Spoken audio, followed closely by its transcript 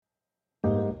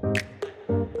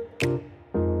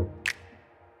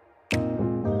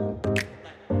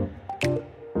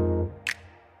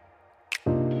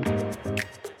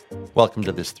Welcome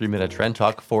to this 3-minute Trend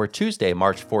Talk for Tuesday,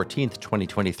 March 14th,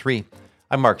 2023.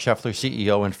 I'm Mark Scheffler,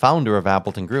 CEO and founder of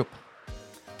Appleton Group.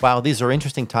 Wow, these are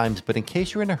interesting times, but in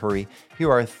case you're in a hurry,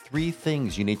 here are 3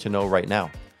 things you need to know right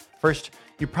now. First,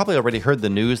 you probably already heard the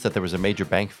news that there was a major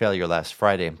bank failure last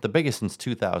Friday, the biggest since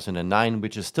 2009,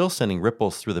 which is still sending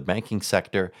ripples through the banking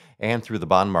sector and through the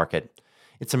bond market.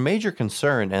 It's a major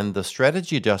concern, and the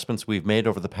strategy adjustments we've made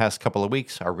over the past couple of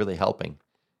weeks are really helping.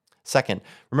 Second,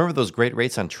 remember those great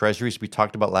rates on Treasuries we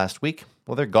talked about last week?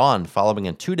 Well, they're gone following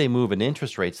a 2-day move in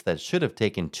interest rates that should have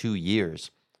taken 2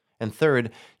 years. And third,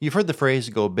 you've heard the phrase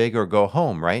go big or go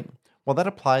home, right? Well, that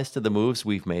applies to the moves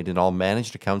we've made in all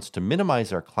managed accounts to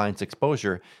minimize our clients'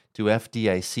 exposure to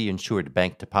FDIC-Insured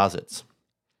bank deposits.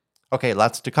 Okay,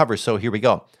 lots to cover, so here we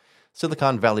go.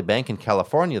 Silicon Valley Bank in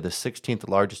California, the 16th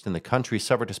largest in the country,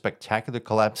 suffered a spectacular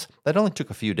collapse that only took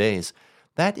a few days.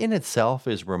 That in itself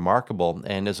is remarkable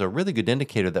and is a really good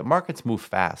indicator that markets move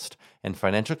fast and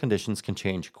financial conditions can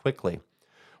change quickly.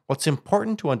 What's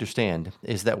important to understand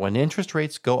is that when interest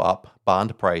rates go up,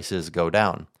 bond prices go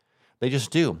down. They just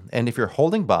do, and if you're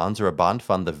holding bonds or a bond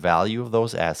fund, the value of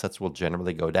those assets will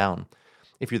generally go down.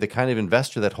 If you're the kind of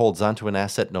investor that holds onto an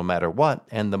asset no matter what,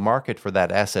 and the market for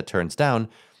that asset turns down,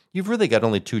 you've really got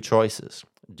only 2 choices.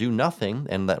 Do nothing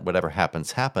and let whatever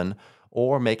happens happen,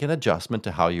 or make an adjustment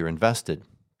to how you're invested.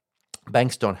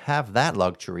 Banks don't have that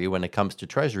luxury when it comes to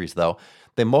Treasuries, though.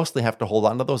 They mostly have to hold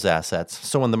on to those assets,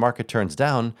 so when the market turns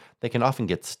down, they can often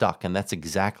get stuck, and that's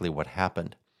exactly what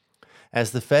happened.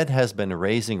 As the Fed has been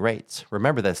raising rates,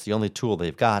 remember that's the only tool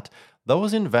they've got,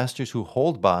 those investors who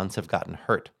hold bonds have gotten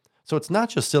hurt. So it's not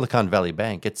just Silicon Valley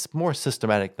Bank, it's more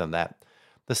systematic than that.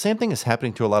 The same thing is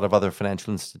happening to a lot of other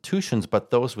financial institutions,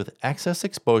 but those with excess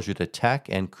exposure to tech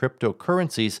and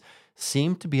cryptocurrencies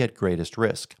seem to be at greatest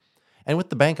risk. And with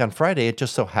the bank on Friday, it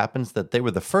just so happens that they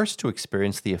were the first to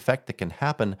experience the effect that can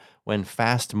happen when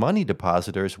fast money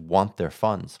depositors want their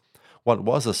funds. What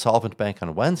was a solvent bank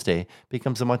on Wednesday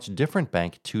becomes a much different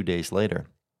bank 2 days later.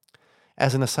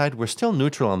 As an aside, we're still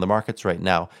neutral on the markets right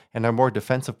now, and our more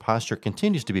defensive posture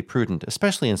continues to be prudent,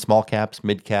 especially in small caps,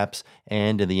 mid caps,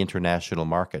 and in the international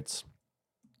markets.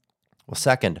 Well,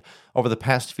 second, over the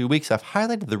past few weeks, I've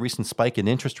highlighted the recent spike in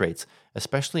interest rates,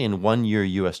 especially in 1-year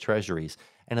U.S. Treasuries.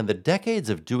 And in the decades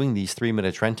of doing these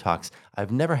 3-minute trend talks,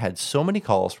 I've never had so many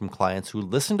calls from clients who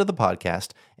listened to the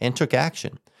podcast and took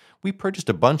action. We purchased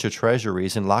a bunch of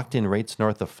Treasuries and locked in rates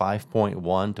north of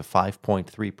 5.1 to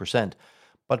 5.3%.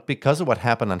 But because of what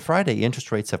happened on Friday, interest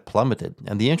rates have plummeted,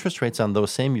 and the interest rates on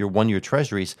those same 1-year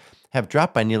Treasuries have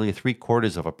dropped by nearly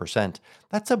 0.75%.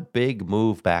 That's a big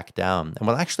move back down, and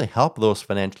will actually help those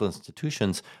financial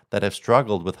institutions that have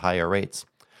struggled with higher rates.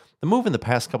 The move in the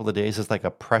past couple of days is like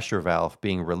a pressure valve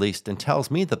being released and tells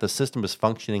me that the system is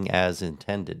functioning as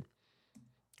intended.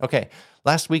 Okay,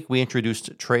 last week we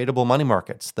introduced tradable money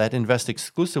markets that invest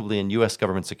exclusively in U.S.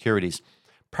 government securities.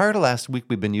 Prior to last week,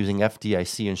 we've been using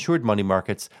FDIC-Insured money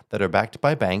markets that are backed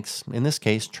by banks, in this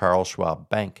case, Charles Schwab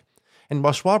Bank. And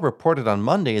while Schwab reported on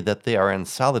Monday that they are on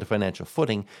solid financial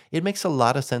footing, it makes a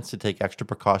lot of sense to take extra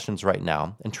precautions right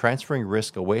now, and transferring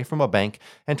risk away from a bank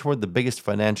and toward the biggest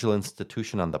financial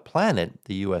institution on the planet,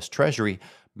 the U.S. Treasury,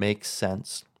 makes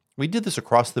sense. We did this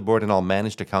across the board in all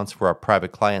managed accounts for our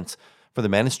private clients, for the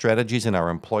managed strategies in our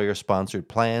employer-sponsored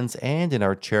plans, and in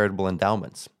our charitable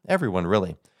endowments. Everyone,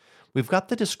 really. We've got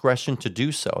the discretion to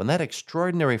do so, and that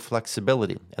extraordinary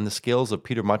flexibility and the skills of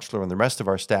Peter Muchler and the rest of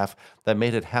our staff that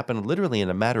made it happen literally in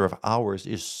a matter of hours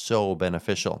is so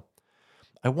beneficial.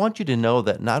 I want you to know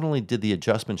that not only did the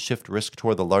adjustment shift risk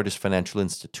toward the largest financial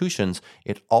institutions,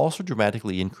 it also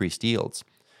dramatically increased yields.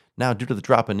 Now, due to the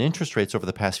drop in interest rates over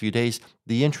the past few days,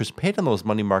 the interest paid on those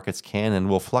money markets can and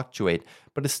will fluctuate,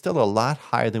 but it's still a lot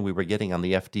higher than we were getting on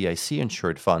the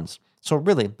FDIC-insured funds. So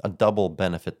really, a double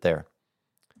benefit there.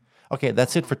 Okay,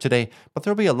 that's it for today, but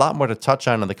there'll be a lot more to touch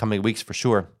on in the coming weeks for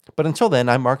sure. But until then,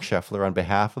 I'm Mark Scheffler on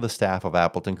behalf of the staff of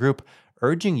Appleton Group,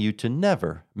 urging you to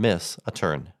never miss a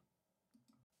turn.